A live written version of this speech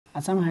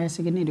Assam Higher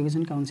Secondary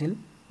Education Council,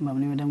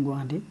 Babani Madam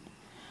Gauhati.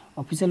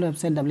 Official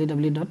website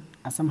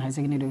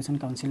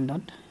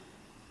www.assamhighersecondary.educationcouncil.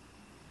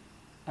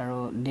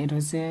 Aro date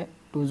hoise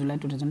 2 July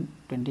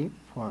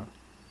 2024.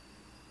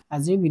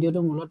 আজি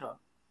ভিডিওটো মূলত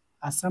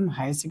Assam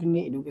Higher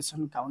Secondary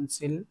Education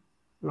Council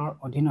lor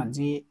অধীনত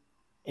যি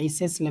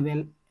HS level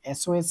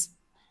SOS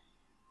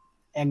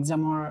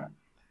examৰ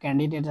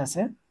candidate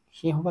আছে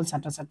সেই সকল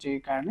ছাত্ৰ ছাত্ৰীৰ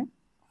কাৰণে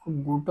খুব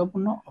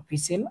গুৰুত্বপূৰ্ণ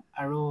অফিচিয়েল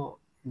আৰু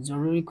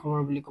জৰুৰী খবৰ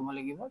বুলি ক'ব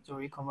লাগিব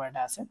জৰুৰী খবৰ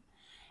এটা আছে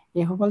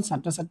এই সকল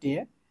ছাত্ৰ ছাত্ৰীয়ে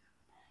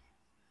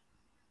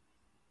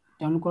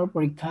তেওঁলোকৰ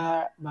পৰীক্ষাৰ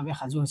বাবে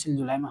সাজু হৈছিল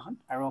জুলাই মাহত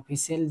আৰু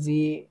অফিচিয়েল যি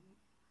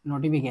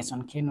নোটিফিকেশন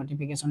সেই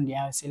নোটিফিকেশন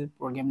দিয়া হৈছিল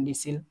প্ৰগ্ৰাম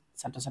দিছিল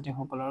ছাত্ৰ ছাত্ৰী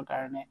সকলৰ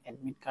কাৰণে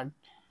এডমিট কাৰ্ড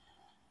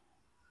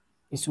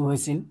ইস্যু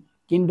হৈছিল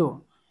কিন্তু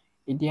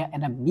এতিয়া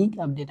এটা বিগ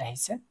আপডেট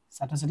আহিছে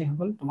ছাত্ৰ ছাত্ৰী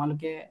সকল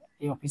তোমালোকে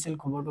এই অফিচিয়েল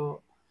খবৰটো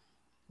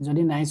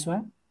যদি নাই চোৱা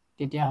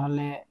তেতিয়া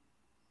হলে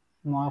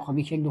মই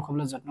সবিশেষ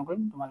দেখুৱাবলৈ যত্ন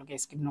কৰিম তোমালোকে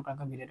স্কিপ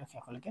নকৰাকৈ ভিডিওটো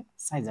শেষলৈকে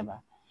চাই যাবা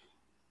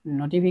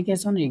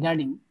notification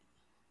regarding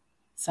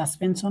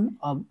suspension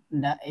of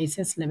the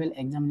HS level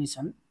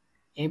examination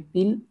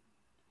April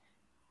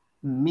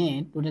May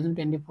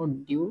 2024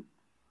 due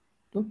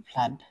to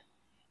flood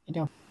it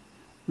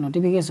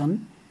notification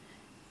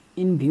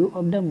in view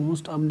of the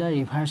most of the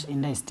rivers in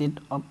the state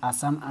of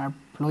Assam are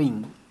flowing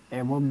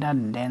above the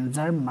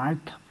danger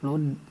mark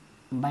flowed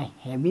by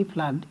heavy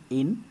flood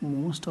in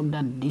most of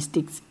the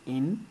districts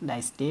in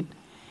the state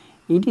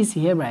it is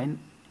hereby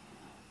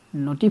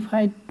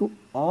notified to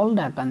all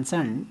the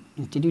concerned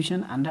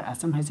institutions under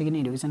Assam Higher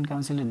Secondary Education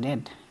Council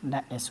that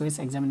the SOS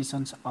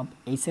examinations of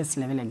HS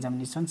level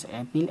examinations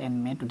April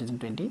and May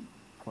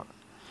 2024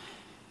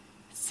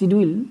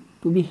 scheduled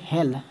to be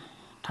held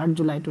 3rd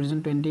July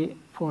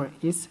 2024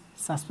 is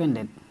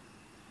suspended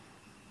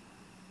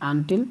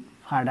until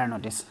further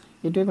notice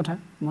এটোই কথা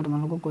মই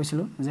তোমালোকক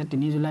কৈছিলো যে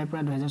 3 July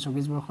পৰা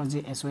 2024 বৰ্ষৰ যি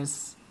SOS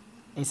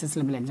HS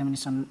level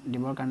examination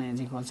দিবৰ কাৰণে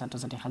যি হল ছাত্ৰ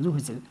ছাত্ৰী সাজু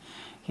হৈছিল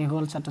সেই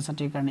হল ছাত্ৰ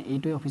ছাত্ৰীৰ কাৰণে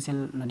এইটোই অফিচিয়েল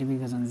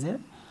নোটিফিকেশন যে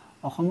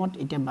অসমত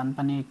এতিয়া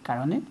বানপানীৰ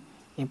কাৰণে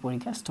এই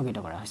পৰীক্ষা স্থগিত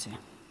কৰা হৈছে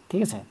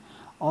ঠিক আছে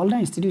all the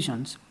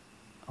institutions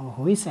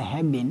which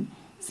have been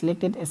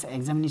selected as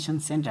examination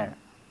center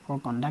for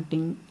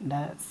conducting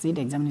the seat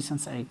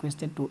examinations are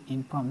requested to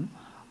inform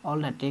all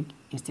the tech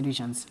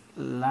institutions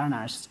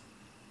learners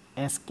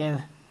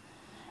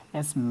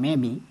as may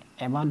be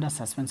about the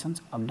suspensions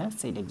of the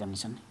seat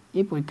examination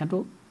এই পৰীক্ষাটো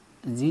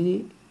যি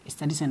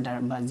study centre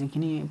বা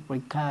যিখিনি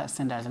পৰীক্ষা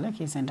centre আছে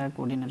সেই centre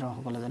coordinator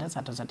সকলে যাতে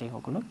ছাত্ৰ ছাত্ৰী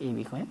সকলক এই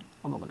বিষয়ে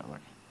অৱগত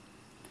কৰে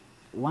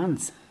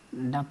once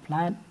the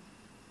flood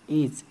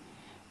is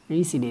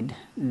receded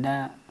the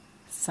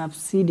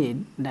subsided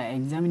the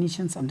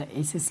examinations of the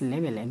SS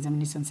level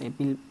examinations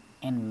April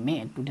and May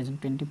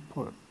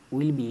 2024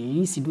 will be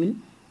rescheduled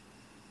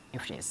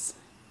afresh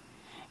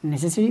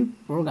necessary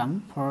program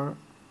for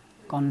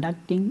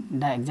conducting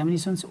the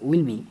examinations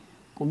will be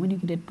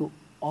communicated to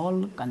all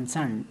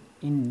concerned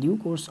in due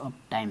course of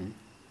time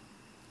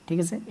ঠিক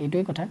আছে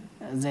এইটোই কথা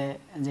যে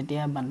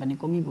যেতিয়া বানপানী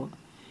কমিব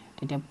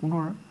তেতিয়া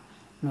পুনৰ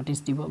notice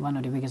দিব বা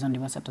নোটিফিকেশন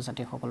দিব ছাত্ৰ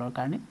ছাত্ৰী সকলৰ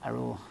কাৰণে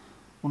আৰু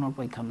পুনৰ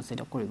পৰীক্ষা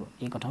অনুষ্ঠিত কৰিব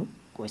এই কথাও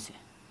কৈছে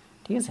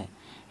ঠিক আছে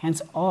hence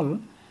all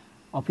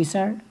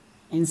officer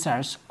in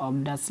charge of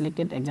the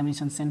selected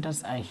examination centers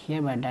are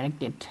hereby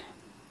directed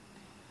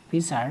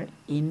officer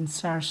in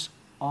charge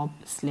of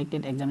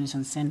selected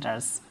examination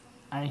centers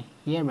are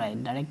hereby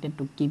directed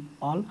to keep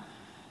all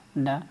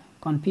the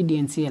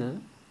confidential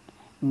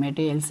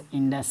materials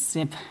in the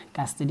safe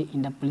custody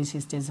in the police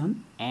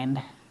station and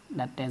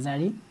the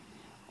treasury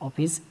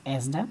office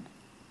as the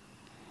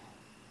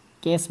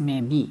case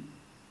may be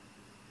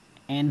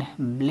and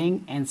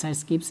blank answer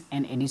scripts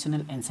and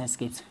additional answer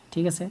scripts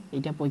ঠিক আছে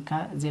এটা পৰীক্ষা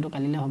যেটো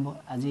কালিলে হ'ব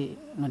আজি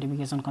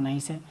notification খন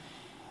আহিছে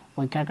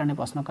পৰীক্ষাৰ কাৰণে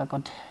প্ৰশ্ন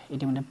কাকত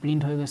ইতিমধ্যে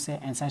প্ৰিন্ট হৈ গৈছে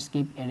answer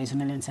script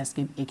additional answer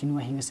script এইখিনি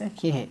আহি গৈছে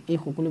হেহে এই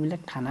সকলো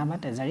বিলাক থানা বা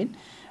তেজাৰিত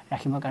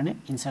ৰাখিবৰ কাৰণে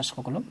ইনচাৰ্জ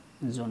সকলক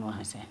জনোৱা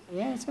হৈছে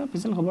এয়া আছে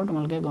অফিচিয়েল খবৰ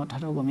তোমালোকে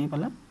কথাটো গমেই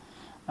পালা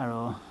আৰু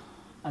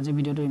আজি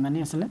ভিডিওটো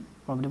ইমানেই আছিল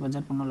পৰৱৰ্তী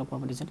পৰ্যায়ত পুনৰ লগ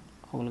পাব দিছিল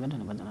সকলোকে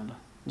ধন্যবাদ জনালো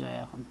জয়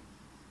অসম